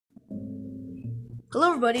Hello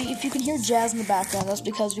everybody, if you can hear jazz in the background, that's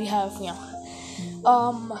because we have,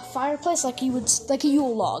 fireplace like a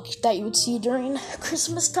Yule log that you would see during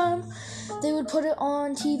Christmas time. They would put it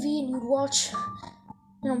on TV and you'd watch,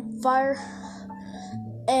 fire.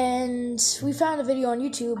 And we found a video on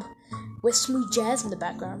YouTube with smooth jazz in the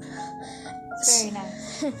background. Very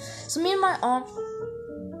nice. So me and my aunt,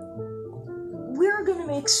 we're gonna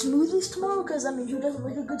make smoothies tomorrow, because, who doesn't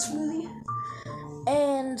like a good smoothie?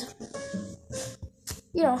 And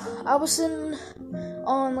I was sitting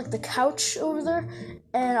on, the couch over there,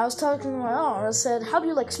 and I was talking to my aunt. I said, how do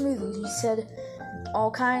you like smoothies? She said,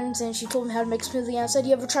 all kinds, and she told me how to make a smoothie, and I said,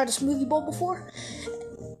 you ever tried a smoothie bowl before?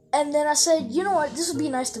 And then I said, you know what, this would be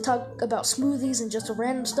nice to talk about smoothies and just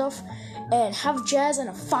random stuff, and have jazz and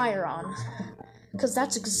a fire on. Because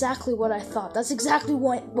that's exactly what I thought. That's exactly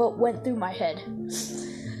what went through my head.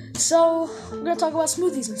 So, we're going to talk about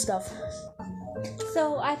smoothies and stuff.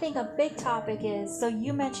 So I think a big topic is, so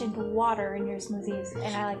you mentioned water in your smoothies,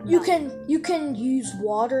 and I like milk. milk. You can use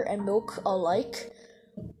water and milk alike.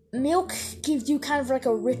 Milk gives you kind of like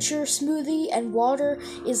a richer smoothie, and water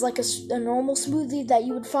is like a normal smoothie that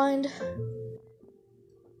you would find.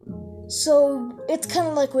 So it's kind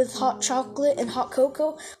of like with hot chocolate and hot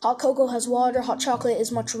cocoa. Hot cocoa has water, hot chocolate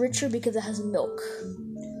is much richer because it has milk.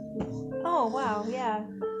 Oh, wow, yeah.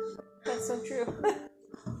 That's so true.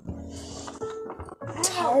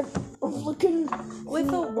 Tired of looking.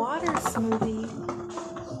 With a water smoothie,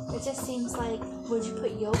 it just seems like, would you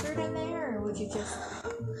put yogurt in there, or would you just...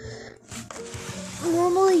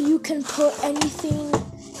 Normally you can put anything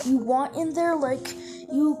you want in there,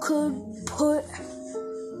 you could put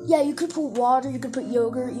water, you could put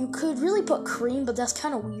yogurt, you could really put cream, but that's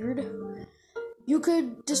kind of weird. You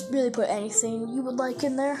could just really put anything you would like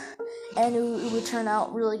in there, and it would turn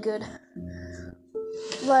out really good.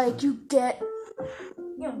 You get,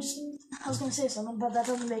 I was gonna say something, but that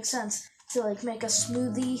doesn't make sense. To, make a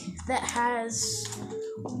smoothie that has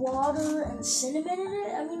water and cinnamon in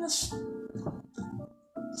it, this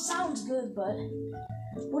sounds good, but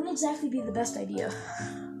wouldn't exactly be the best idea.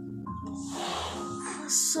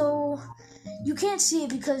 So, you can't see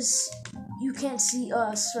it because you can't see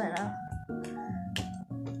us right now.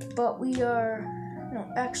 But we are,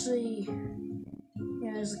 actually,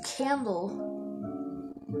 there's a candle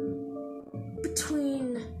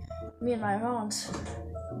between me and my aunt.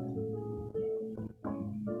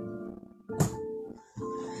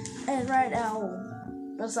 And right now,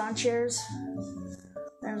 that's on chairs.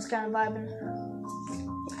 And it's kind of vibing.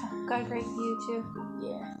 Got a great view, too.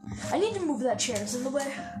 Yeah. I need to move that chair. It's in the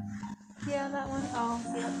way. Yeah, that one. Oh,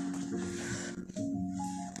 yeah.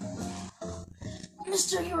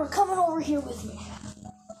 Mister, you are coming over here with me.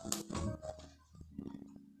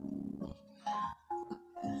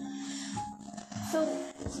 So,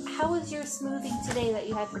 how was your smoothie today that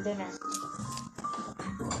you had for dinner?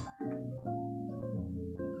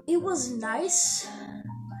 It was nice.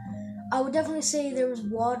 I would definitely say there was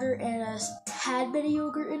water and a tad bit of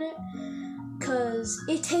yogurt in it, because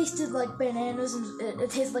it tasted like bananas, and it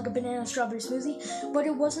tasted like a banana and strawberry smoothie, but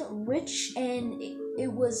it wasn't rich, and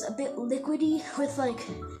it was a bit liquidy with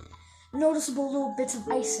noticeable little bits of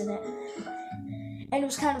ice in it. And it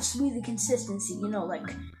was kind of smoothie consistency,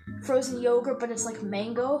 like frozen yogurt, but it's like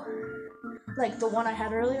mango, like the one I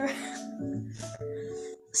had earlier.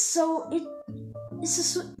 So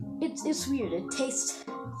it's weird. It tastes,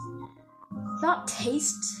 not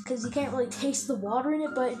taste, because you can't really taste the water in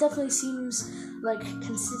it, but it definitely seems like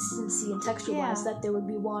consistency and texture-wise that there would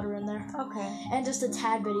be water in there. Okay. And just a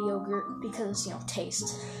tad bit of yogurt because,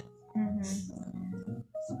 taste. Mm-hmm.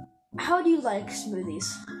 How do you like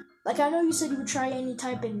smoothies? I know you said you would try any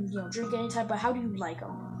type and, drink any type, but how do you like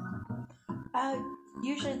them?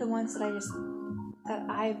 Usually the ones that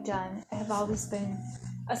I've done have always been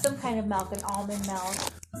some kind of milk, an almond milk,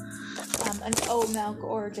 an oat milk,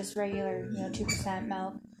 or just regular, 2%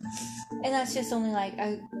 milk. And that's just only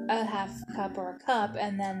a half cup or a cup,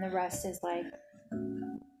 and then the rest is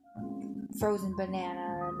frozen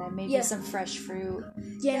banana, and then maybe some fresh fruit.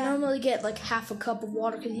 Yeah, normally get half a cup of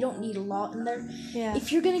water because you don't need a lot in there. Yeah.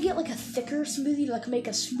 If you're gonna get a thicker smoothie, make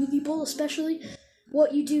a smoothie bowl especially,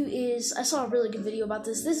 what you do is, I saw a really good video about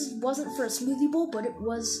this. This wasn't for a smoothie bowl, but it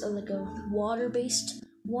was a water-based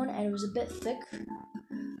one, and it was a bit thick.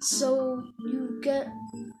 So you get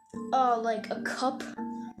a cup,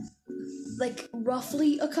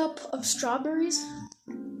 roughly a cup of strawberries,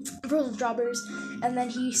 frozen strawberries, and then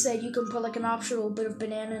he said you can put an optional bit of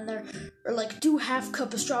banana in there, or do half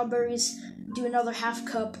cup of strawberries, do another half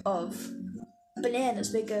cup of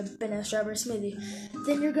bananas, make a banana strawberry smoothie.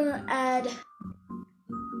 Then you're gonna add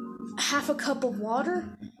half a cup of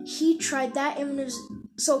water he tried that, and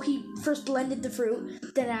so he first blended the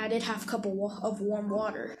fruit, then added half a cup of warm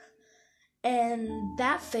water, and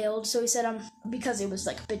that failed. So he said, because it was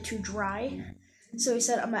like a bit too dry. So he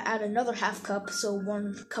said, I'm gonna add another half cup, so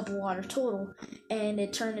 1 cup of water total, and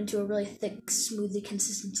it turned into a really thick smoothie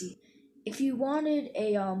consistency. If you wanted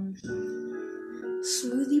a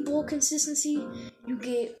smoothie bowl consistency, you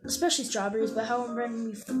get, especially strawberries, but however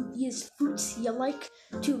many fruits you like,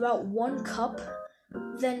 to about 1 cup,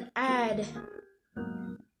 then add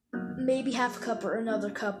maybe half a cup or another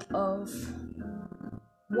cup of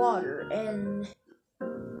water, and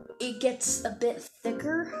it gets a bit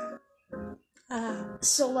thicker.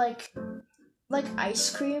 So like ice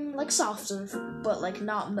cream, like soft serve, but like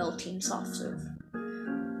not melting soft serve.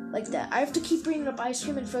 Like that. I have to keep bringing up ice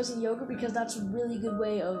cream and frozen yogurt because that's a really good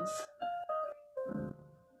way of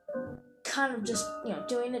kind of just,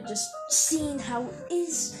 doing it, just seeing how it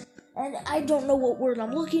is. And I don't know what word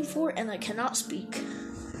I'm looking for, and I cannot speak.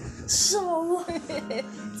 So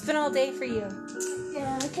it's been all day for you.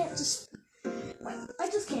 Yeah, I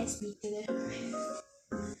just can't speak today.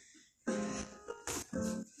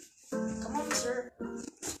 Come on, sir.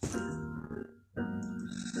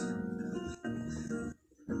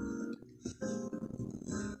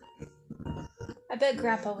 I bet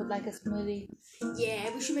Grandpa would like a smoothie.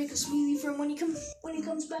 Yeah, we should make a smoothie for him when he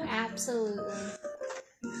comes back. Absolutely.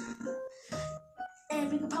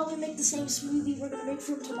 And we could probably make the same smoothie we're gonna make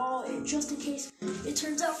for him tomorrow, just in case it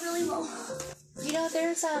turns out really well.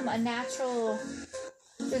 There's a natural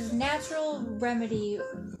remedy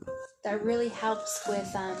that really helps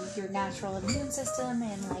with your natural immune system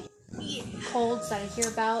and like colds that I hear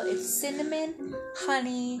about. It's cinnamon,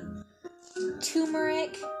 honey,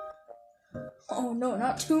 turmeric. Oh no,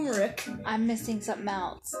 not turmeric. I'm missing something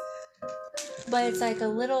else. But it's like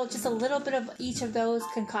just a little bit of each of those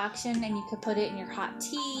concoction, and you could put it in your hot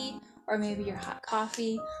tea, or maybe your hot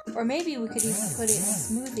coffee, or maybe we could even put it in a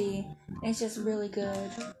smoothie, and it's just really good.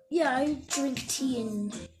 Yeah, I drink tea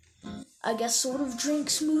and I guess sort of drink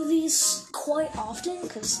smoothies quite often,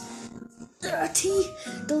 because tea,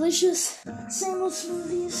 delicious, same with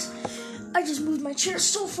smoothies. I just moved my chair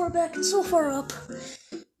so far back and so far up.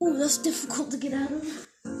 Ooh, that's difficult to get out of.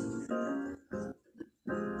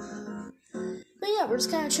 But yeah, we're just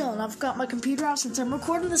kind of chilling. I've got my computer out since I'm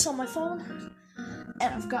recording this on my phone.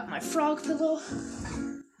 And I've got my frog pillow.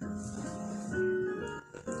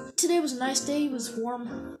 Today was a nice day. It was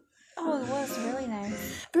warm. Oh, it was really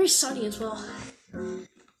nice. Very sunny as well.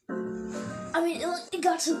 I mean, it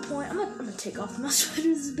got to the point. I'm gonna take off my sweater.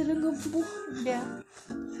 This is a bit uncomfortable. Yeah.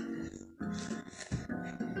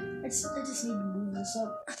 I just need to move this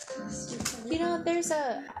up.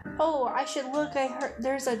 I should look. I heard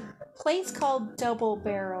there's a place called Double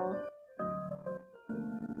Barrel.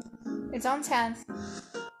 It's on 10th.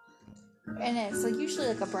 And it's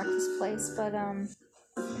usually a breakfast place, but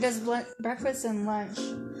it does breakfast and lunch.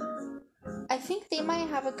 I think they might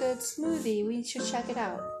have a good smoothie. We should check it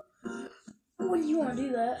out. When do you want to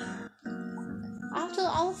do that? I'll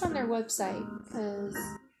look on their website, because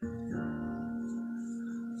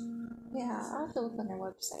I'll have to look on their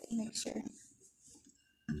website and make sure.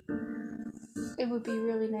 It would be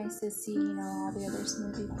really nice to see, all the other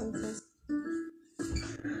smoothie places.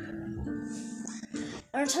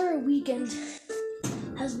 Our entire weekend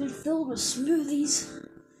has been filled with smoothies.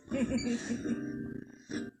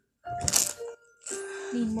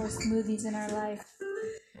 Need more smoothies in our life.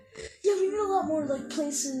 Yeah, we need a lot more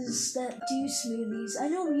places that do smoothies. I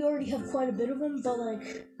know we already have quite a bit of them, but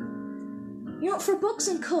for Books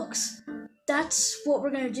and Cooks, that's what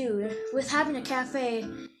we're gonna do. With having a cafe,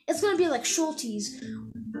 it's gonna be like Schulte's,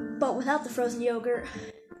 but without the frozen yogurt.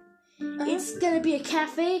 Uh-huh. It's gonna be a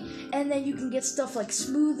cafe, and then you can get stuff like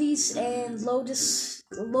smoothies and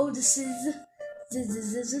lotuses,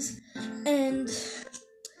 and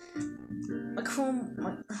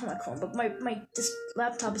this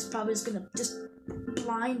laptop is probably just gonna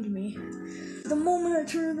blind me the moment I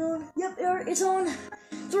turn it on. Yep, it's on.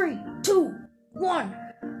 3, 2, 1.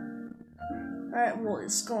 Alright, well,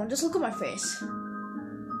 it's going. Just look at my face.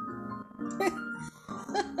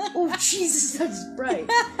 Oh, Jesus, that's bright.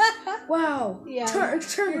 Wow. Yeah. Turn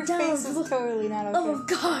Your it down. Face is totally not okay. Oh,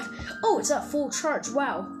 God. Oh, it's at full charge.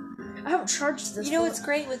 Wow. I haven't charged this. What's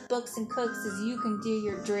great with Books and Cooks is you can do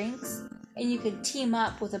your drinks, and you can team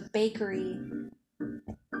up with a bakery,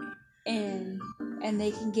 and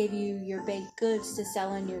they can give you your baked goods to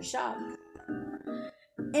sell in your shop.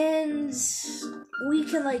 And we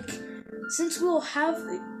can, since we'll have...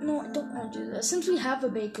 No, I don't want to do that. Since we have a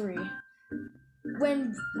bakery,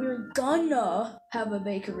 when we're gonna have a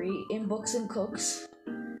bakery in Books and Cooks,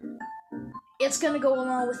 it's gonna go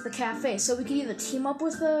along with the cafe. So we can either team up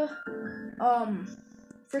with the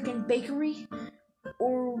freaking bakery,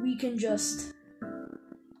 or we can just,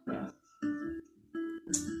 you know,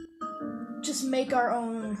 just make our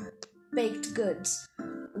own baked goods.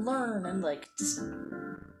 Learn and like just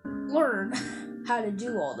learn how to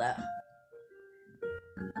do all that.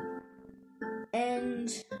 And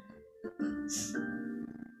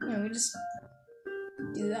you know, we just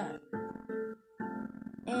do that.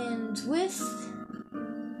 And with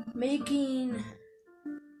making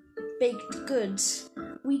baked goods,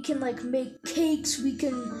 we can like make cakes.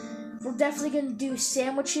 We're definitely gonna do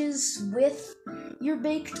sandwiches with your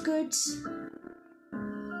baked goods.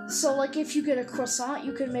 So like if you get a croissant,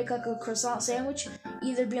 you can make like a croissant sandwich,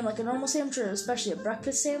 either being like a normal sandwich or especially a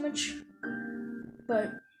breakfast sandwich.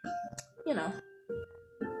 But you know,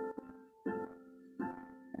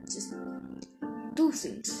 just do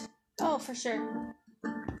things. Oh, for sure.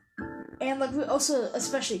 And like we also,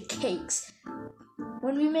 especially cakes.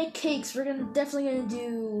 When we make cakes, we're definitely gonna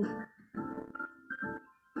do.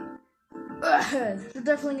 We're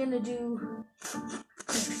definitely gonna do.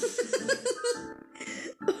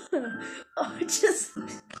 Oh, just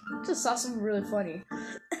saw something really funny.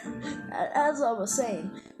 As I was saying,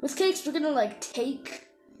 with cakes, we're gonna like take.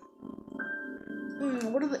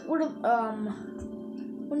 What am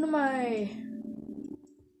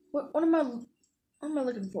I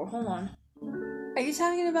looking for? Hold on. Are you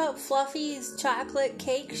talking about Fluffy's chocolate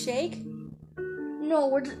cake shake? No,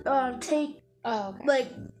 we're take. Oh, okay.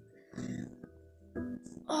 Like.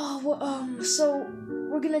 Oh, well, so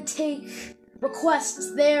we're gonna take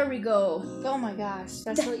requests. There we go. Oh my gosh,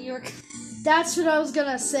 that's what you were. That's what I was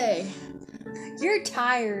gonna say. You're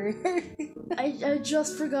tired. I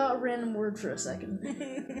just forgot a random word for a second.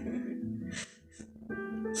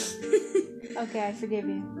 Okay, I forgive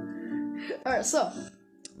you. Alright, so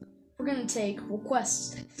we're gonna take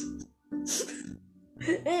requests.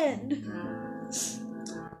 And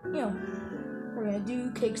you know, we're gonna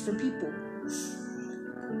do cakes for people.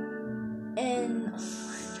 And oh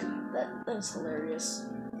my god, that is hilarious.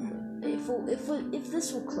 If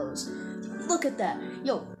this will close, look at that.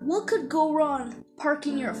 Yo, what could go wrong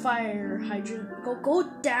parking your fire hydrant? Go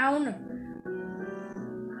down.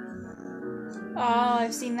 Oh,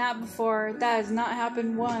 I've seen that before. That has not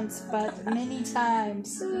happened once, but many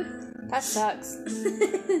times. That sucks.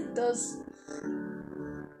 It does.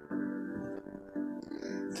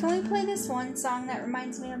 Can we play this one song that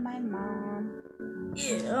reminds me of my mom?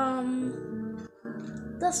 Yeah,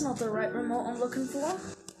 that's not the right remote I'm looking for.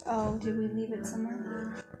 Oh, did we leave it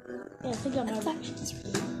somewhere? Yeah, I think I might have.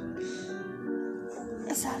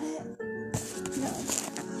 Is that it? No.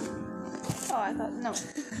 Oh, I thought, no.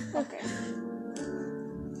 Okay.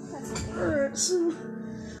 That's okay. Alright, so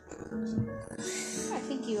I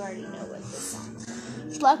think you already know what this song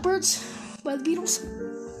is. Blackbirds by the Beatles.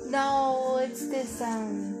 No, it's this,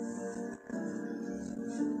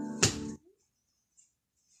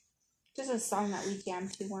 just a song that we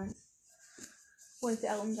jammed to once. With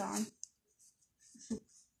Elton John.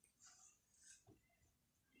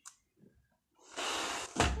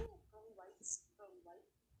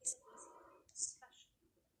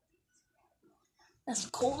 That's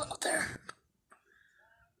cold out there.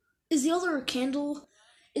 Is the other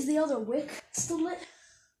wick still lit?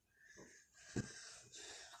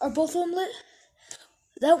 Are both of them lit?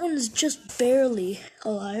 That one is just barely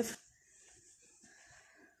alive.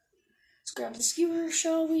 Let's grab the skewer,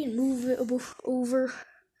 shall we, and move it over.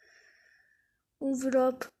 Move it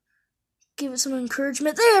up. Give it some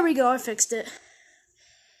encouragement. There we go, I fixed it.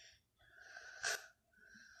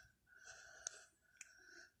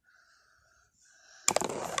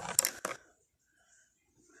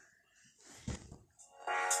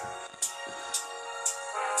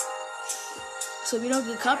 So we don't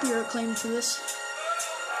get copyright claim for this.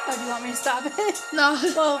 Oh, do you want me to stop it? No.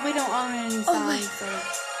 Well, we don't own any songs, wait. so...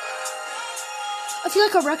 I feel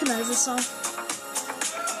like I recognize this song.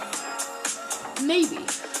 Maybe.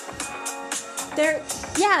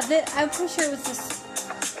 I'm pretty sure it was this.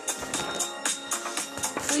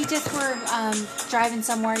 We just were driving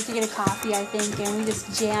somewhere to get a coffee, I think, and we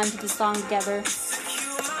just jammed the song together.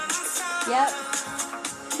 Yep.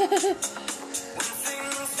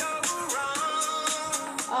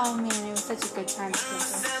 Oh man, it was such a good time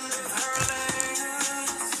together.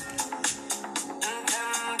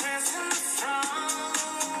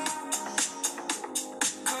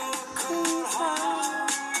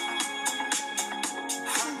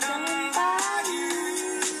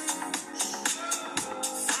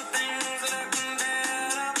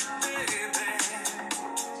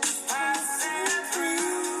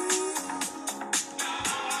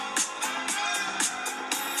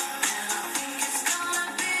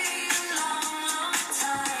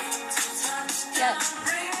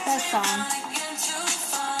 song.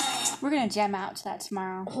 We're gonna jam out to that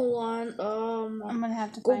tomorrow. Hold on. I'm gonna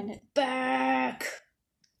have to find it. Back.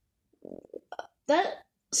 That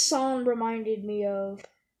song reminded me of.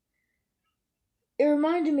 It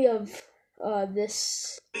reminded me of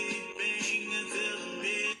this.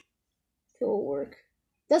 It'll work.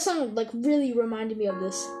 That song like really reminded me of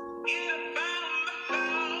this.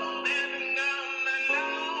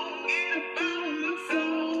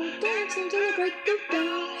 Dancing till the break of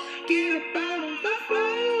dawn. Get up on the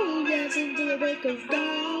floor. Dancing till the break of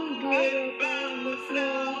dawn. Get up on the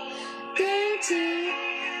floor. Dancing.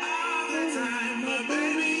 My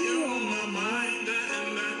baby, you on my mind.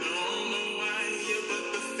 And I don't know why, but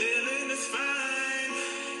the feeling is fine.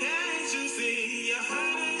 Can't you see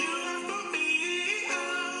how you are for me?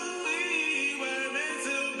 How we were meant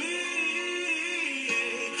to be.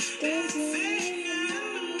 Dancing in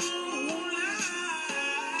the moonlight,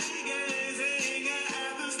 gazing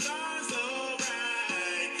at the stars so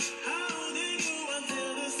bright, holding you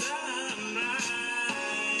until the sunrise,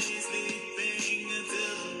 sleeping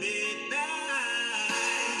until midnight.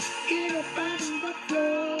 Get up on the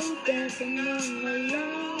floor, dancing on the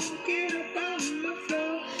lawn. Get up on the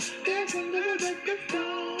floor, dancing to the break of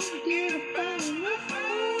dawn. Get up on the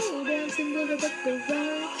floor, dancing to the break of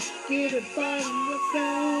dawn. Get up on the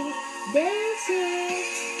floor, dancing,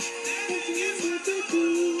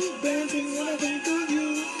 dancing when I think of you,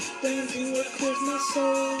 dancing what clears my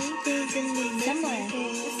soul, dancing when I Similar.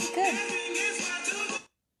 This is good.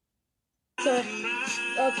 So,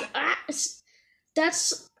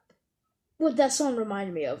 that's what that song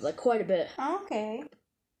reminded me of, like quite a bit. Okay.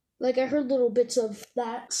 Like I heard little bits of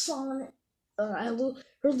that song. I heard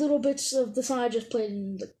little bits of the song I just played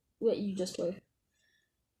and what you just played.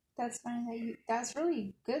 That's funny that you. That's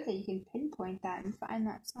really good that you can pinpoint that and find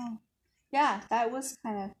that song. Yeah, that was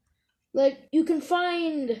kind of. Like you can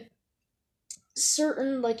find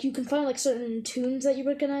certain certain tunes that you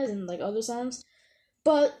recognize in like other songs,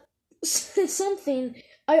 but something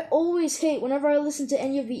I always hate whenever I listen to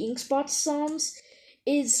any of the Ink Spots songs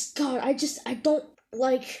is I don't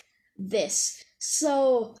like this.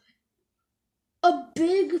 So a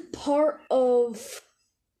big part of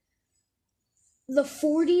the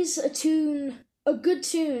 40s, a good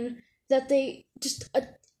tune that they just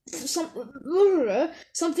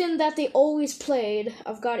something that they always played.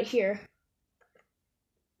 I've got it here.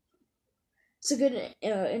 It's a good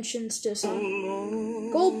entrance to a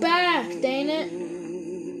song. Go back, dang it.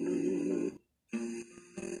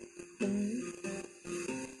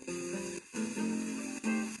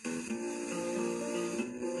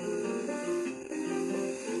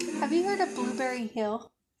 Have you heard of Blueberry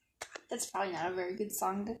Hill? That's probably not a very good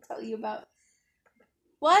song to tell you about.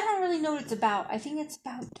 Well, I don't really know what it's about. I think it's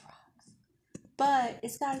about drugs. But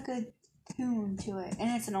it's got a good tune to it.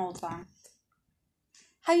 And it's an old song.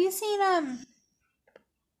 Have you seen,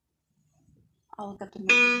 I'll look up the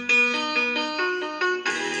movie.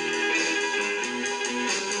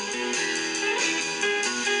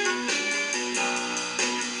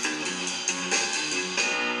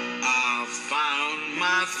 I found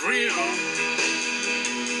my thrill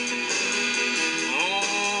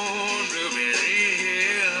on Blueberry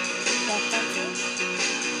Hill. On Blueberry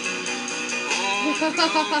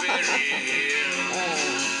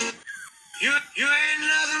Hill. You ain't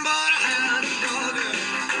nothing but a hound dog.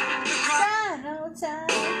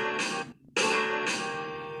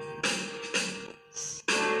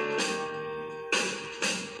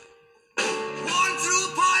 Walking through a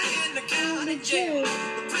party in the county jail. The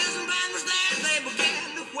prison band was there, they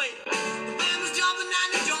began to wail. The band was jumping and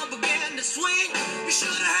the joint began to swing. You should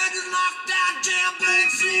have heard this knocked out jailbird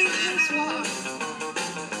sing.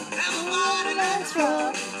 Everybody, let's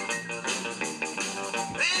rock.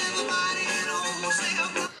 Everybody in old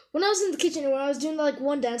cell. When I was in the kitchen and when I was doing like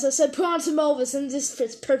one dance, I said put on some Elvis, and this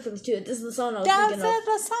fits perfectly to it. This is the song I was thinking of. That's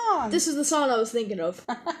the song. This is the song I was thinking of.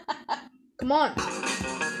 Come on. Is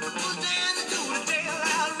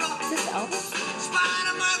this Elvis?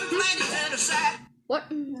 What?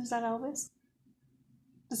 Is that Elvis?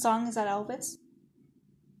 The song, is that Elvis?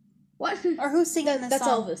 What? Or who's singing this That's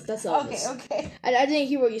song? Elvis. That's Elvis. Okay. I didn't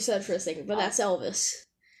hear what you said for a second, but that's Elvis.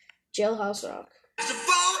 Jailhouse Rock. The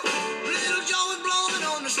phone, little Joe was blowing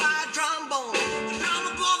on the slide trombone. The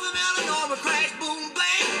drummer boy from Illinois would crash, boom,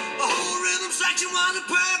 bang. The whole rhythm section was a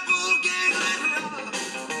purple gang. Let's rock.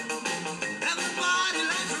 Everybody,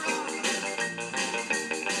 let's rock.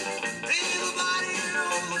 Everybody,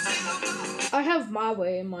 sing along. I have My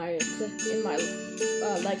Way in my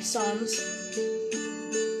like songs.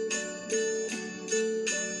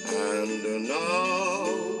 And now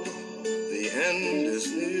the end is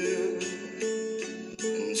near,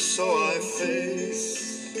 and so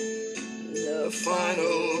face the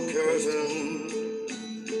final curtain.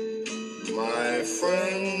 My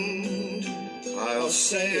friend, I'll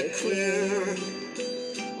say it clear,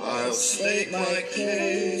 I'll state my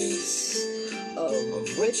case,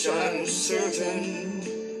 of which I'm certain.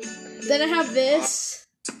 Then I have this.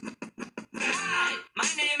 My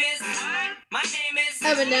name is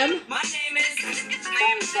Eminem. My name is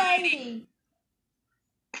Anxiety.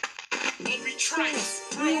 Every Trice,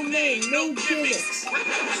 Real name, no gimmicks.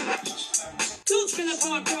 two trailer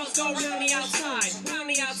park girls go round the outside, round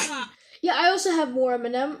the outside. Yeah, I also have more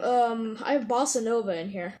Eminem. I have Bossa Nova in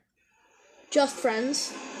here. Just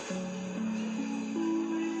Friends.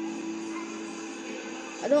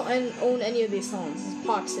 I don't own any of these songs. It's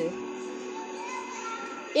Potsu.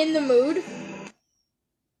 In the Mood.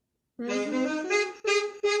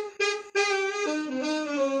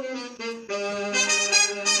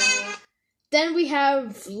 Then we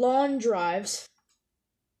have Lawn Drives.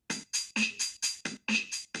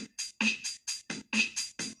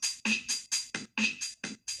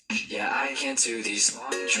 Yeah, I can't do these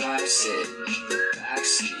long drives, sit in the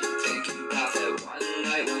backseat, thinking about that one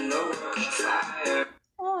night when the world caught fire.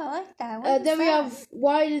 Oh, I like that. What Then is we that? have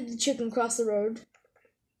Why Did the Chicken Cross the Road?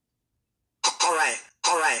 Alright.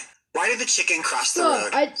 Why did the chicken cross the No,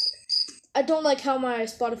 road? I don't like how my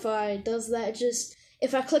Spotify does that. It just,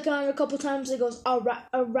 if I click on it a couple times, it goes, alright,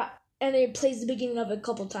 and it plays the beginning of it a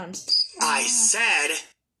couple times. I said,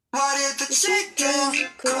 why did the chicken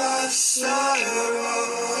cross the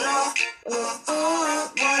road?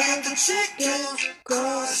 Why did the chicken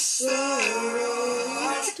cross the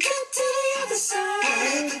road? To get to the other side. Why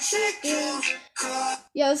did the chicken cross?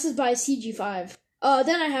 Yeah, this is by CG5.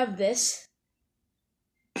 Then I have this.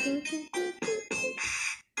 May I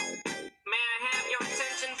have your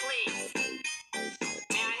attention, please?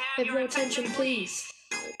 May I Have your attention, please.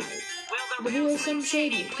 Will The real Slim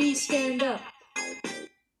Shady, please stand up. I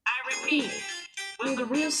repeat, Will the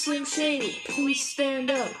real Slim Shady, please stand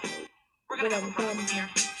up. we're gonna have a problem here.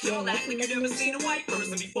 You're like you've never seen a white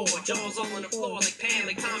person before. Jaws all on the floor like Pam,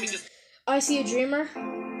 like Tommy just. I See a Dreamer.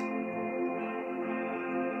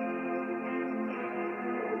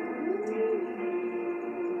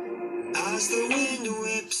 As the wind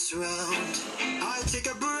whips round, I take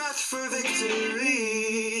a breath for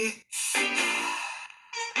victory.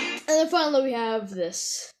 And then finally we have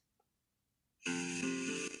this.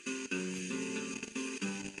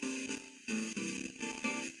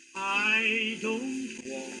 I don't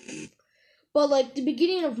want. But like the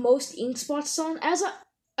beginning of most Ink Spot song, as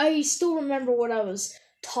I still remember what I was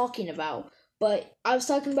talking about, but I was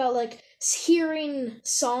talking about like hearing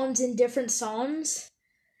songs in different songs.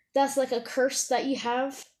 That's like a curse that you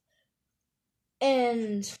have.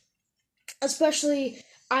 And especially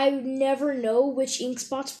I never know which Ink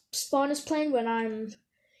Spot spawn is playing when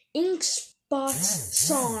Ink Spot's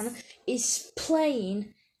song is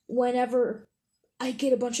playing whenever I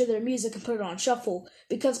get a bunch of their music and put it on shuffle,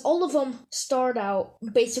 because all of them start out,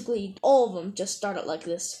 basically all of them just start out like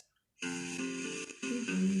this. And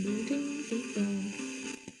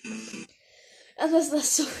that's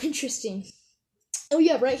so interesting. Oh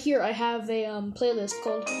yeah, right here I have a playlist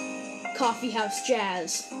called Coffee House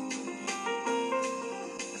Jazz.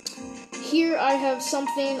 Here I have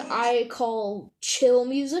something I call chill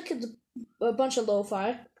music. It's a bunch of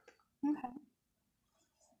lo-fi. Okay.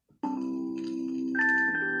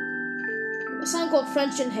 A song called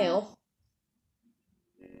French Inhale.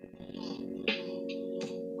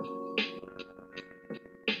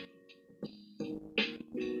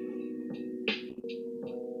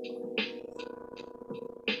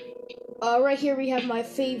 Right here we have my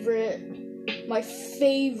favorite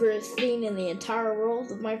thing in the entire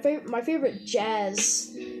world. My favorite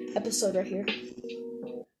jazz episode right here.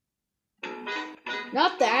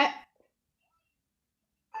 Not that.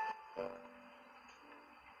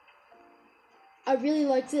 I really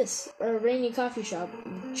like this. A Rainy Coffee Shop.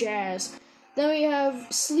 Jazz. Then we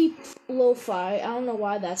have Sleep Lo-Fi. I don't know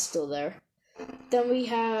why that's still there. Then we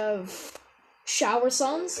have Shower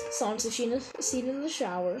Songs. Songs seen in the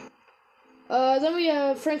shower. Then we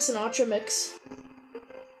have Frank Sinatra mix.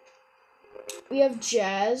 We have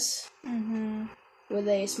Jazz. With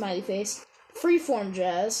a smiley face. Freeform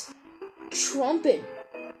Jazz. Trumpet.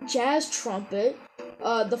 Jazz Trumpet.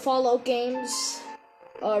 The Fallout Games.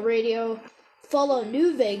 Radio. Follow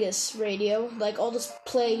New Vegas radio. Like, I'll just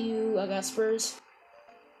play you, I got Spurs.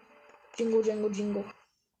 Jingle, jingle, jingle.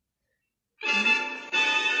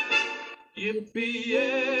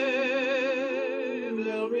 Yippee-yay,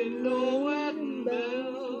 there'll be no wedding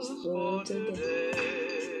bells for today.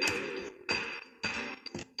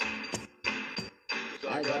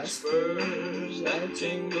 I got Christ. spurs that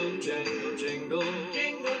jingle, jangle, jingle,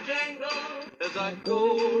 jingle, jangle, as I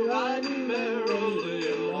go riding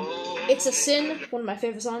merrily along. It's a Sin, one of my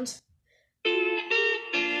favorite songs.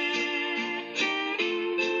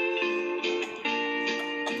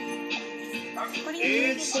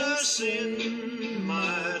 It's a sin,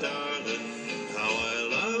 my darling, how I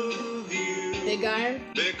love you. Big Iron.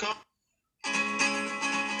 Because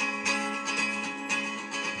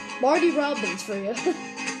Marty Robbins for you.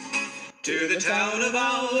 to the town of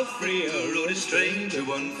Alafria rode a stranger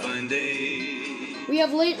one fine day. We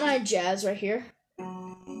have late night jazz right here.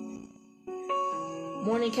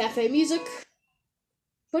 Morning cafe music.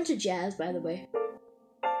 Bunch of jazz, by the way.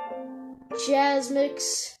 Jazz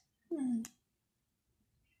mix.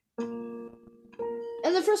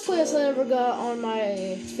 And the first place I ever got on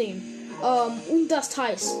my theme. Das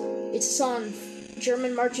Heiß. It's a song,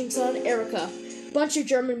 German marching song, Erika. Bunch of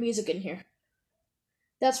German music in here.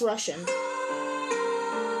 That's Russian.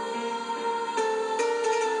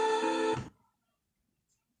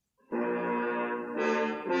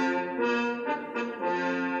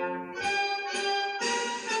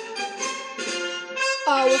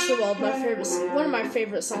 What's the World? One of my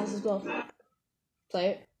favorite songs as well. Play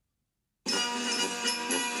it.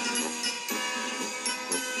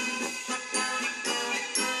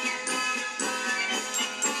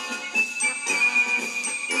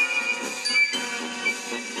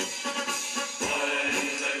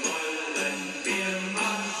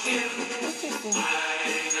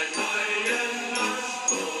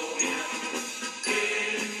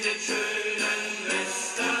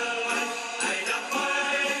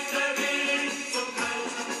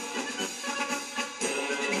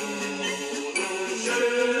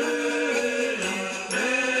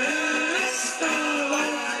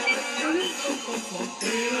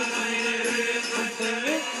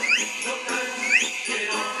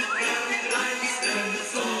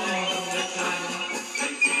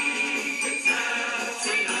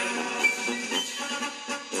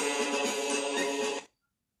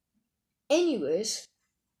 Anyways,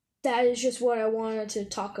 that is just what I wanted to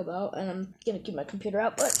talk about, and I'm gonna keep my computer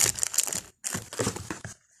out, but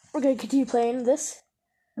we're gonna continue playing this.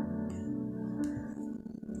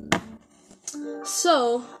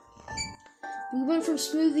 So, we went from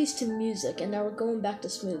smoothies to music, and now we're going back to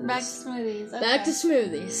smoothies. Back to smoothies. Okay. Back to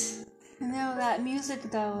smoothies. No, that music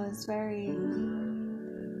though is very.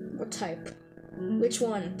 What type? Which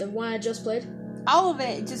one? The one I just played? All of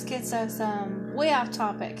it just gets us way off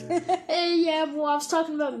topic. Yeah, well, I was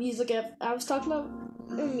talking about music. I was talking about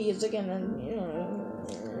music, and then, you know.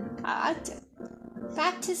 Back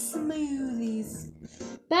to smoothies.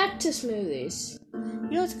 Back to smoothies. You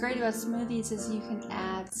know what's great about smoothies is you can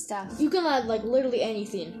add stuff. You can add, like, literally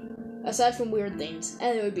anything, aside from weird things,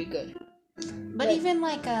 and it would be good. But even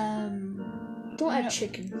like Don't add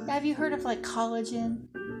chicken. Have you heard of like collagen?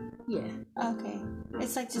 Yeah. Okay.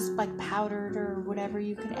 It's like just like powdered or whatever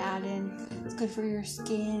you could add in. It's good for your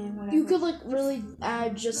skin and whatever. You could, like, really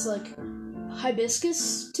add just, like,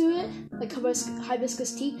 hibiscus to it. Like,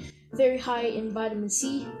 hibiscus tea. Very high in vitamin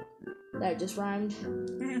C. That just rhymed.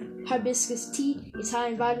 Hibiscus tea is high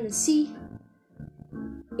in vitamin C.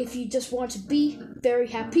 If you just want to be very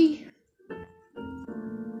happy.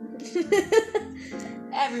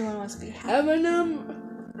 Everyone wants to be happy. Eminem.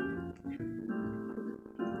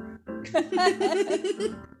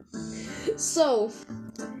 So,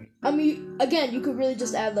 I mean, again, you could really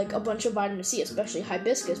just add, like, a bunch of vitamin C, especially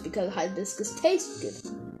hibiscus, because hibiscus tastes good.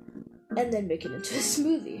 And then make it into a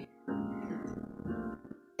smoothie.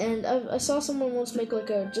 And I saw someone once make,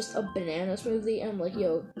 like, just a banana smoothie, and I'm like,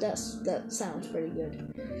 yo, that sounds pretty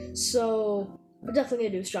good. So, we're definitely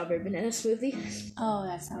gonna do a strawberry banana smoothie. Oh,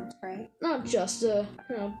 that sounds great. Not just a,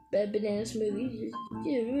 banana smoothie.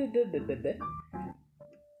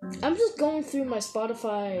 I'm just going through my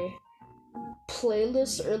Spotify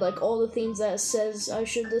playlist, or, like, all the things that it says I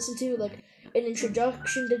should listen to, like, an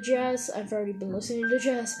introduction to jazz. I've already been listening to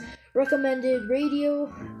jazz. Recommended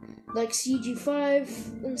radio, like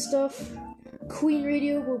CG5 and stuff. Queen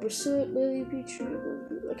Radio, Wilbur Soot, Lily Beach.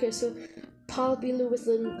 Okay, so popular with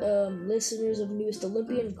the listeners of Newest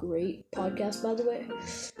Olympian. Great podcast, by the way.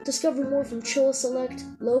 Discover more from Chill Select,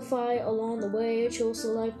 Lo-Fi Along the Way, Chill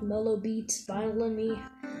Select, Mellow Beats, Vinyl and Me.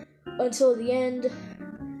 Until the End,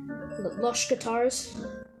 Lush Guitars.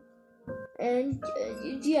 And,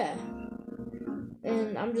 yeah.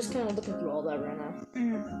 And I'm just kind of looking through all that right now.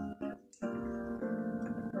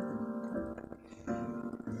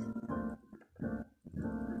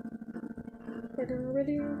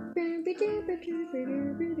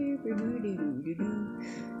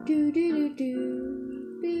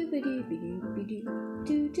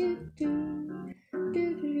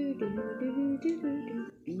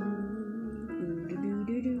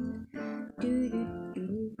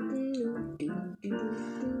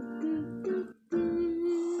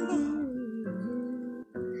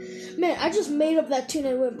 Man, I just made up that tune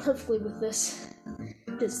and it went perfectly with this.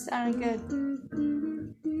 Just Sounded good.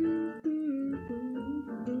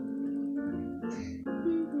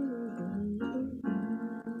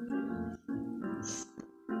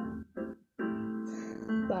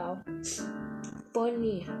 Wow.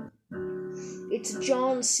 Funny. It's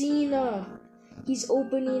John Cena. He's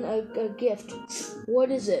opening a gift. What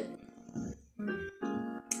is it?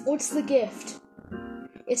 What's the gift?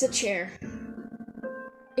 It's a chair.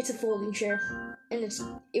 It's a folding chair. And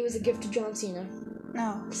it was a gift to John Cena.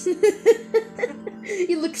 No.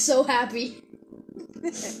 He looks so happy.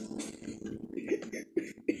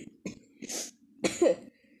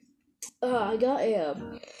 I got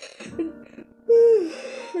an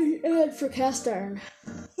ad for cast iron.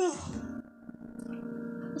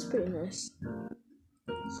 That's pretty nice.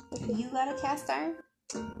 You got a cast iron?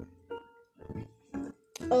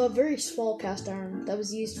 A very small cast iron that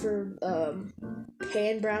was used for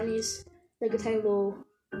pan brownies, like a tiny little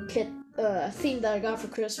kit thing that I got for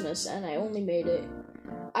Christmas, and I only made it.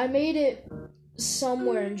 I made it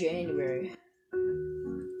somewhere in January.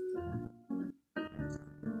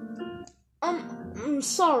 I'm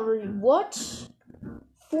sorry. What?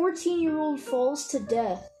 14-year-old falls to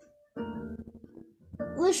death.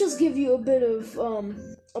 Let's just give you a bit of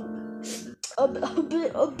a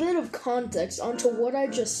bit of context onto what I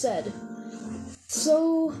just said.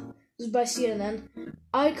 So, this is by CNN.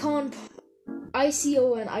 ICON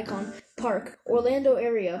Park, Orlando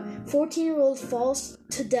area. 14-year-old falls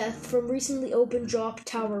to death from recently opened drop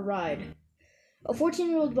tower ride. A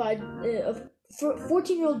 14-year-old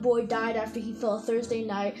boy died after he fell Thursday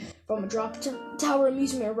night from a drop tower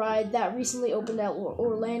amusement ride that recently opened at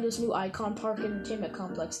Orlando's new Icon Park Entertainment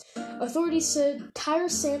Complex. Authorities said Tyre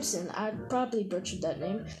Sampson, I probably butchered that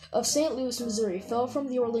name, of St. Louis, Missouri, fell from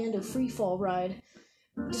the Orlando freefall ride,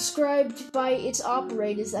 described by its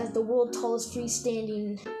operators as the world's tallest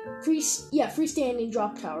freestanding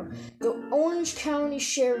drop tower. The Orange County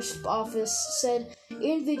Sheriff's Office said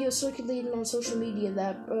in video circulating on social media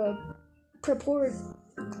that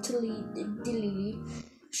purportedly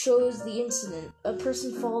shows the incident. A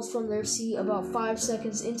person falls from their seat about 5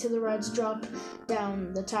 seconds into the ride's drop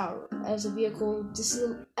down the tower as the vehicle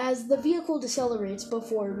decelerates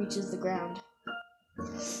before it reaches the ground.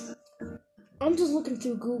 I'm just looking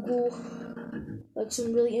through Google, like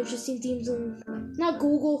some really interesting themes, and not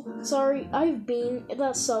Google. Sorry, I've been.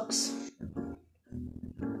 That sucks.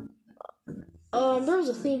 There was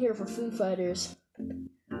a theme here for Foo Fighters.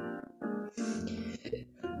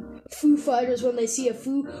 Foo Fighters when they see a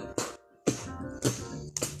foo.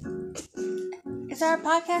 Is our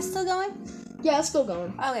podcast still going? Yeah, it's still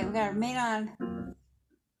going. Okay, we got our main on.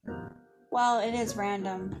 Well, it is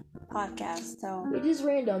random podcast, so. It is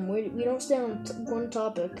random. We don't stay on one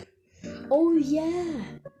topic. Oh yeah.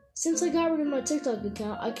 Since I got rid of my TikTok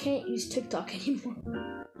account, I can't use TikTok anymore.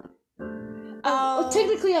 Well,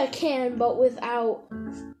 technically I can, but without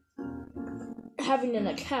having an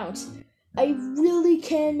account. I really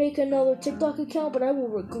can make another TikTok account, but I will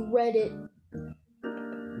regret it.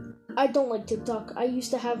 I don't like TikTok. I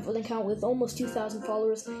used to have an account with almost 2,000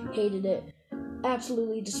 followers. Hated it.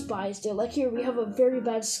 Absolutely despised it. Like here, we have a very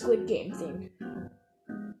bad Squid Game thing.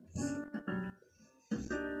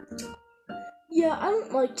 Yeah, I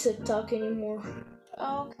don't like TikTok anymore.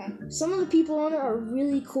 Oh, okay. Some of the people on it are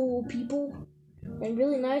really cool people and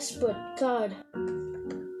really nice, but God,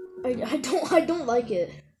 I don't like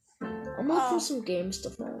it. I'm up for some games to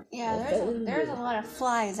follow. Yeah, there's a lot of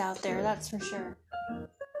flies out there, that's for sure.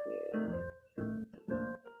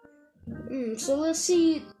 So let's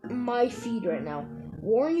see my feed right now.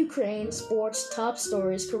 War in Ukraine, sports, top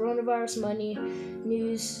stories, coronavirus, money,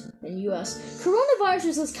 news, and U.S.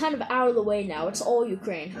 Coronavirus is kind of out of the way now. It's all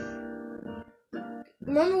Ukraine.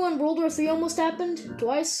 Remember when World War III almost happened?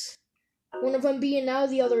 Twice? One of them being now,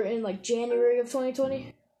 the other in like January of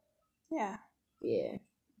 2020? Yeah. Yeah.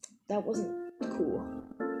 That wasn't cool.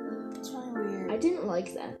 It's really weird. I didn't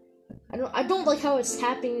like that. I don't like how it's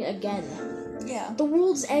happening again. Yeah. The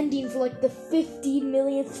world's ending for like the 50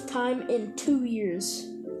 millionth time in 2 years.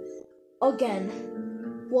 Again.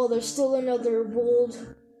 Well, there's still another world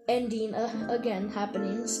ending again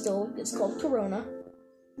happening still. It's called Corona.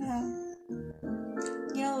 Yeah.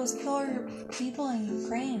 You know, those poor people in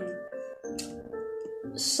Ukraine.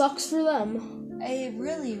 Sucks for them. It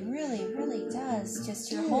really, really, really does.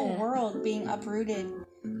 Just your whole world being uprooted.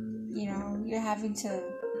 You know, you're having to...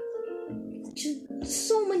 Just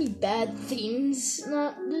so many bad things.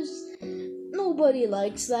 Nobody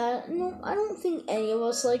likes that. No, I don't think any of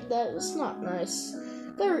us like that. It's not nice.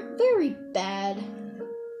 Very, very bad.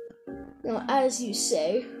 You know, as you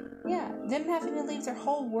say. Yeah, them having to leave their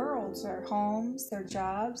whole worlds, their homes, their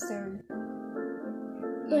jobs, their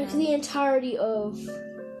Like the entirety of.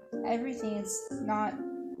 everything is not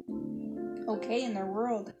okay in their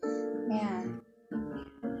world. Man.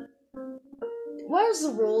 Why does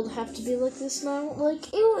the world have to be like this now? Like,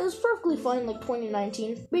 it was perfectly fine, like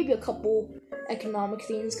 2019. Maybe a couple economic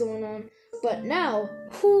things going on. But now,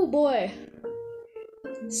 whoo boy.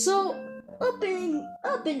 So, up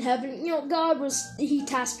in heaven, God he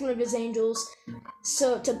tasked one of his angels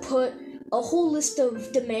to put a whole list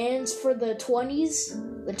of demands for the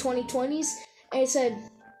 2020s, and he said,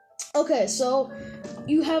 okay, so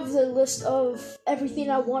you have the list of everything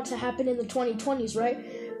I want to happen in the 2020s, right?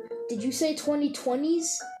 Did you say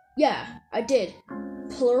 2020s? Yeah, I did.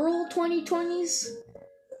 Plural 2020s?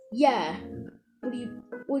 Yeah.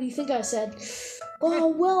 What do you think I said? Oh,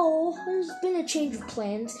 well, there's been a change of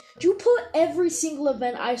plans. Do you put every single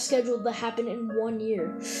event I scheduled to happen in 1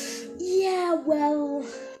 year? Yeah, well...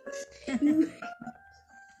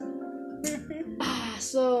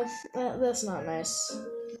 So, that's not nice.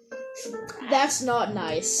 That's not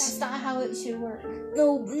nice. That's not how it should work.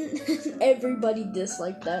 No, everybody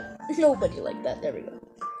disliked that. Nobody liked that. There we go.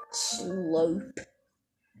 Slope.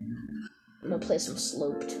 I'm gonna play some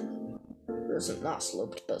Sloped. Or not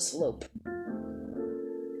Sloped, but Slope.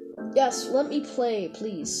 Yes, let me play,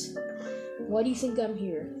 please. Why do you think I'm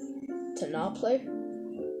here? To not play?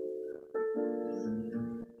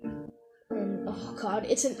 Oh god,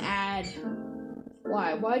 it's an ad.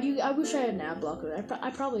 Why? Why do you... I wish I had an ad blocker.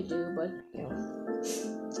 I probably do, but,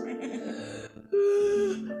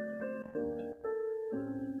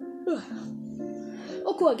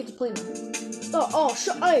 Oh, cool, I get to play now.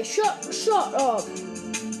 Shut up!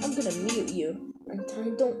 I'm gonna mute you. I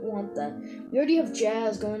don't want that. We already have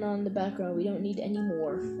jazz going on in the background. We don't need any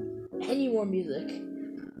more music.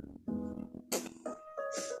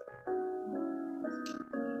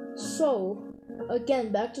 So,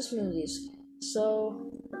 again, back to smoothies.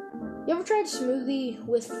 So, you ever tried a smoothie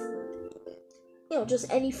with,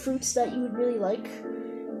 just any fruits that you would really like?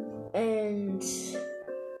 And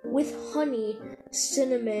with honey,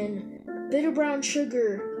 cinnamon, bitter brown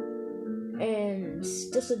sugar, and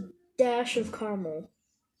just a dash of caramel.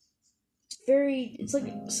 It's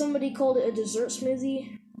like somebody called it a dessert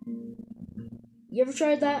smoothie. You ever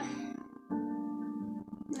tried that?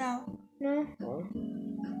 No. No? Well,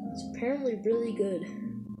 it's apparently really good.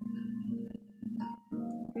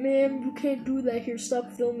 Ma'am, you can't do that here.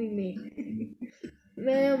 Stop filming me.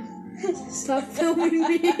 Ma'am, stop filming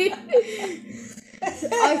me.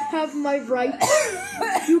 I have my rights.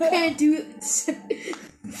 You can't do it.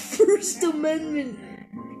 First Amendment.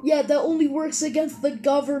 Yeah, that only works against the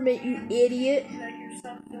government, you idiot.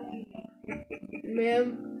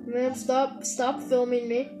 Ma'am, stop filming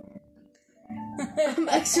me. I'm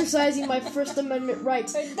exercising my First Amendment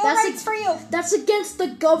rights. Rights for you. That's against the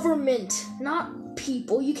government, not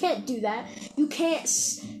people. You can't do that. You can't.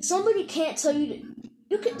 Somebody can't tell you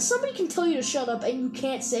to. Somebody can tell you to shut up, and you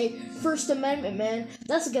can't say First Amendment, man.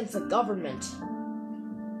 That's against the government.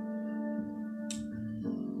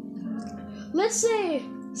 Let's say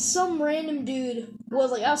some random dude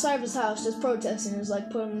was like outside of his house just protesting. Was like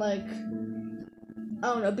putting like, I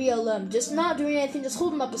don't know, BLM, just not doing anything, just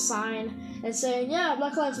holding up a sign and saying, yeah,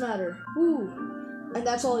 Black Lives Matter. Woo. And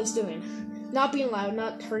that's all he's doing. Not being loud,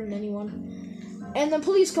 not hurting anyone. And then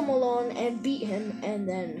police come along and beat him and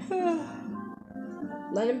then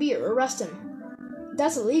let him be, arrest him.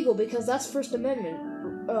 That's illegal because that's First Amendment,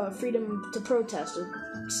 freedom to protest or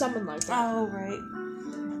something like that. Oh, right.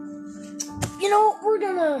 We're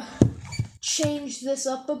gonna change this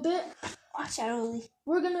up a bit. Watch out, Oli.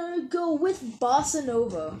 We're gonna go with Bossa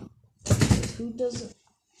Nova. Who doesn't?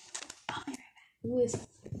 I'll be right back. With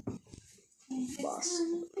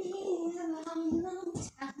Bossa.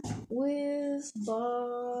 With Bossa.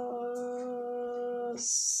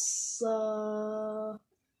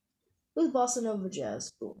 With Bossa Nova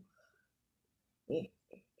Jazz. Boom. Yeah.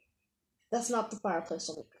 That's not the fireplace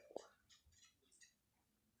on the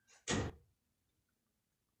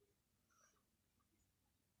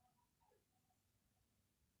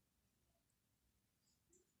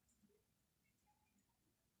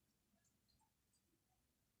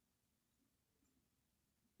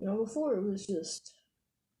before it was just...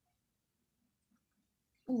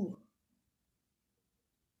 Ooh.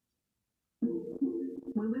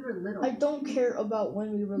 When we were little, I don't care about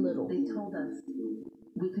when we were little. they told us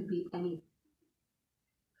we could be any.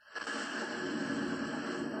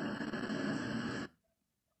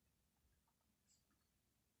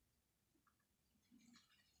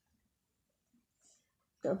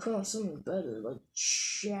 Gotta put on something better, like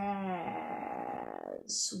jazz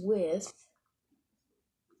with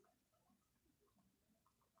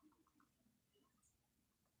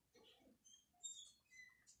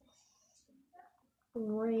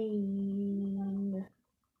rain.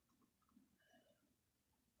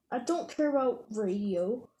 I don't care about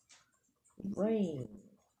radio. Rain.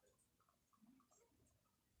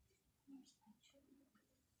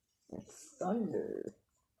 And thunder.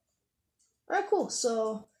 Alright, cool.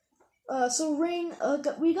 So rain.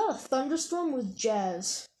 We got a thunderstorm with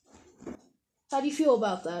jazz. How do you feel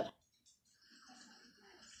about that?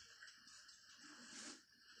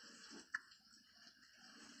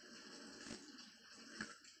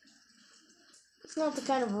 It's not the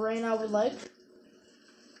kind of rain I would like.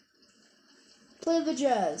 Play the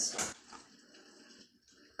jazz.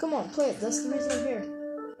 Come on, play it. That's the reason I'm here.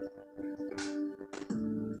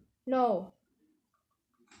 No.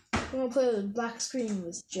 I'm gonna play the black screen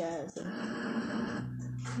with jazz.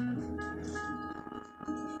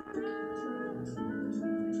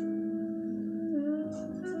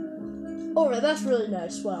 Alright, that's really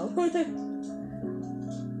nice. Wow.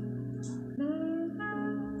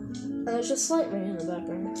 And there's just slight rain in the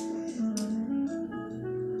background.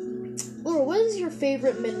 Laura, what is your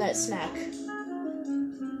favorite midnight snack?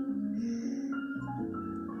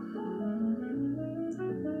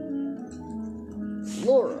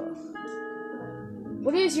 Laura,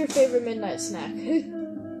 what is your favorite midnight snack?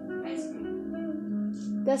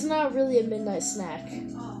 That's not really a midnight snack.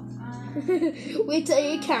 Wait till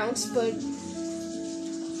it counts, but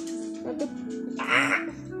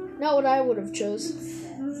not what I would have chose.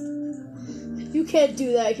 You can't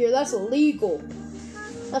do that here. That's illegal.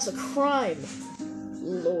 That's a crime,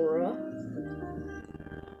 Laura.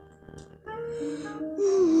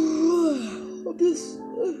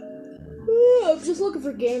 I'm just looking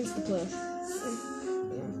for games to play.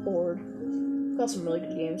 I'm bored. Got some really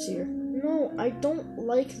good games here. No, I don't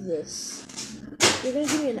like this. You're gonna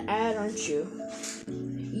give me an ad, aren't you?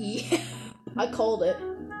 Yeah, I called it.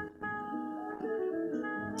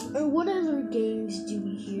 And what other games do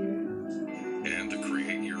we hear? And to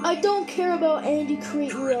create your I don't care about Andy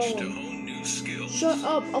create your courage to own. hone new skills. Shut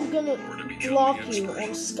up, I'm gonna or to become block the you on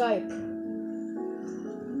inspiration. Skype.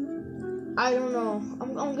 I don't know.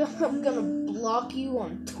 I'm gonna block you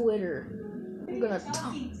on Twitter. I'm gonna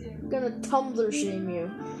Tumblr shame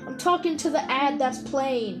you. I'm talking to the ad that's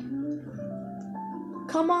playing.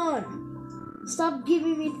 Come on. Stop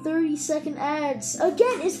giving me 30-second ads.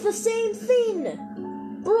 Again, it's the same thing.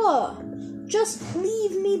 Bruh, just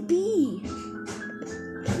leave me be.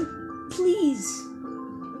 Please.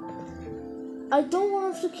 I don't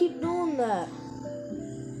want to keep doing that.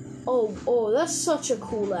 Oh, that's such a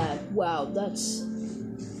cool ad. Wow, that's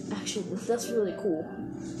really cool.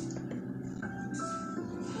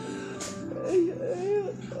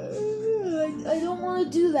 I don't want to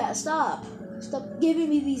do that. Stop giving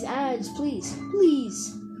me these ads, please.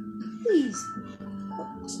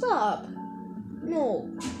 Stop. No.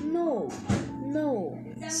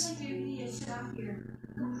 It's definitely giving me a shot here.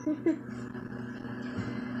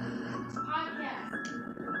 Podcast.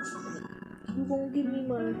 You won't give me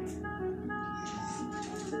my...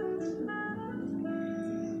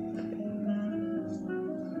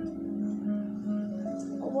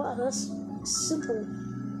 Oh wow, that's simple.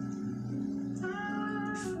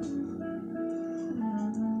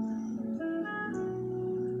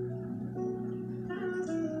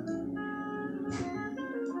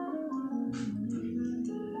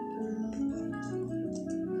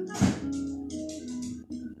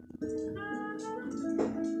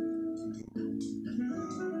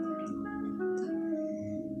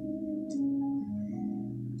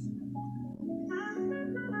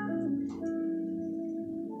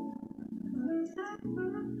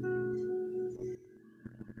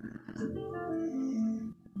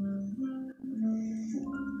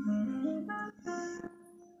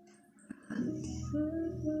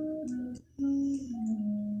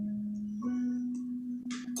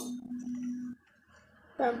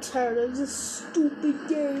 I'm tired of this stupid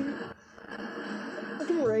game. I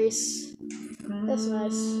can race. That's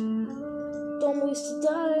nice. Don't waste to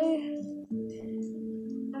die.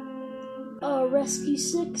 Rescue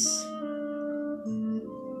 6.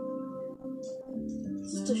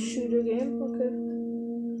 It's just a shooter game, okay.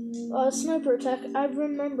 Sniper Attack. I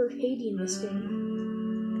remember hating this game.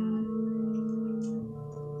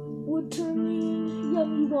 Wood turning,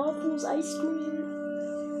 yummy waffles, ice cream.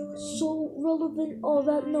 So relevant. Oh,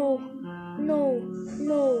 that no.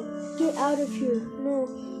 Get out of here. No.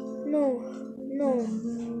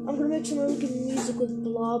 I'm gonna make some really good music with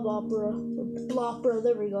Blob Opera.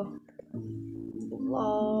 There we go.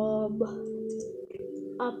 Blob.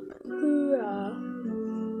 Opera.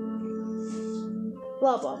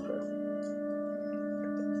 Blob opera.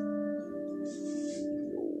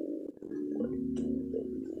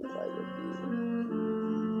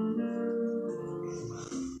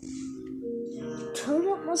 Turn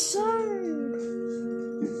up my sound.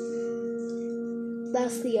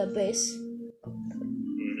 That's the bass.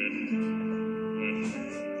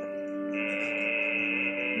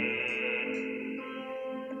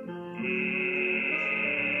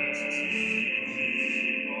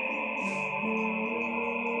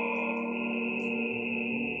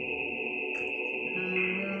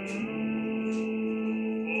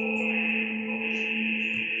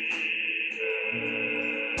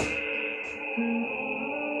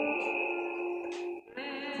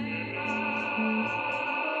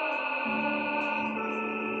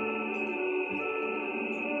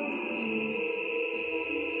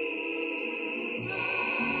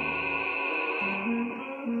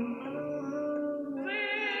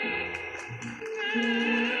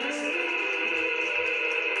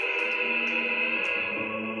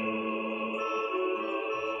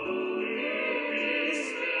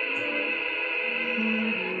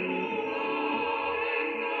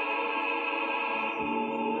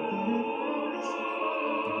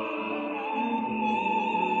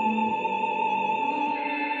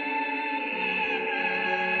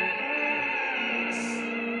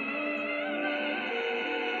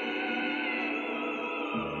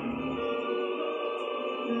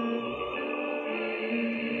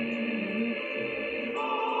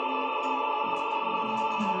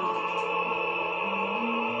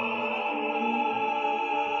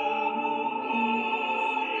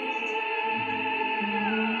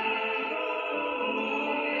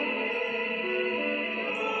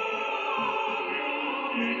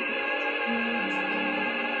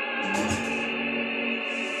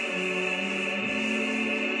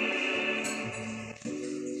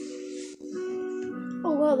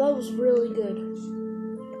 Oh wow, that was really good.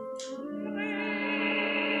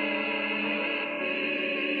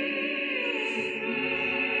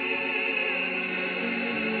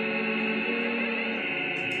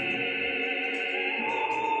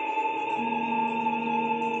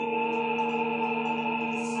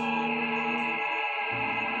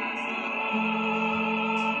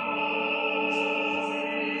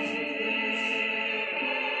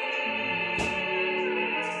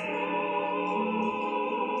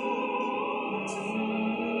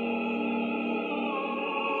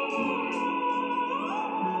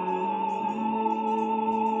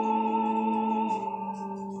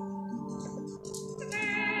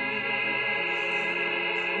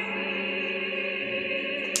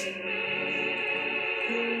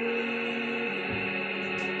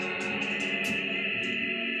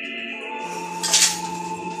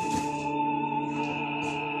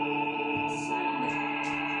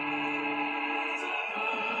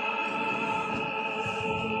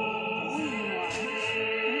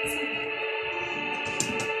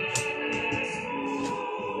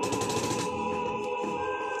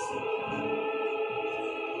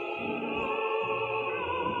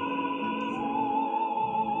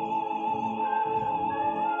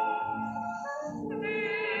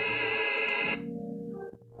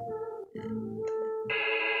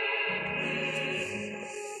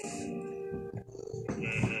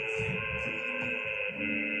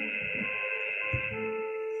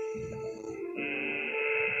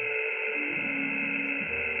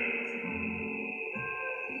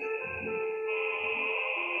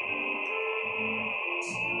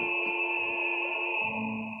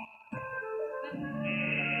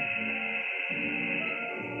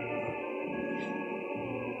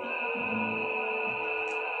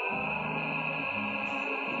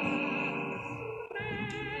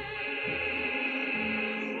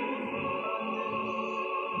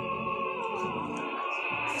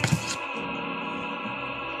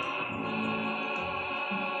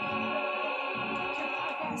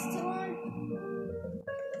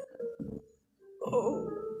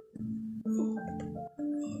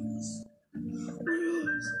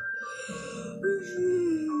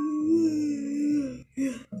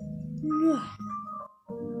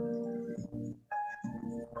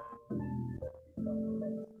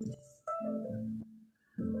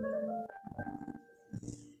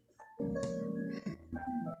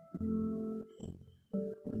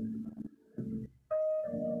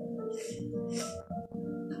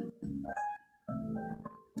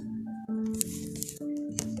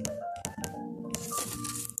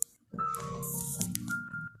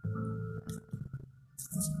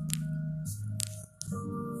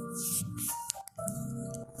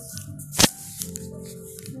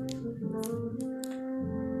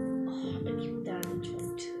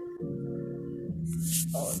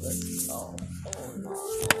 Oh no,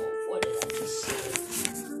 what did I just say?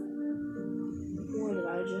 What did I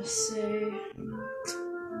just say?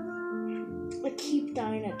 I keep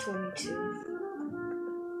dying at 22.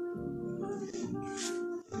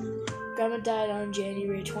 Grandma died on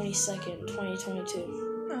January 22nd,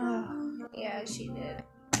 2022. Oh, yeah, she did.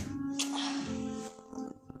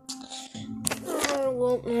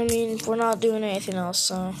 Well, I mean, we're not doing anything else,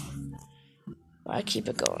 so I keep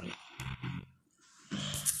it going.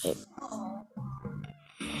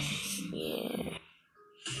 Yeah.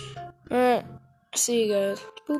 Alright, see you guys.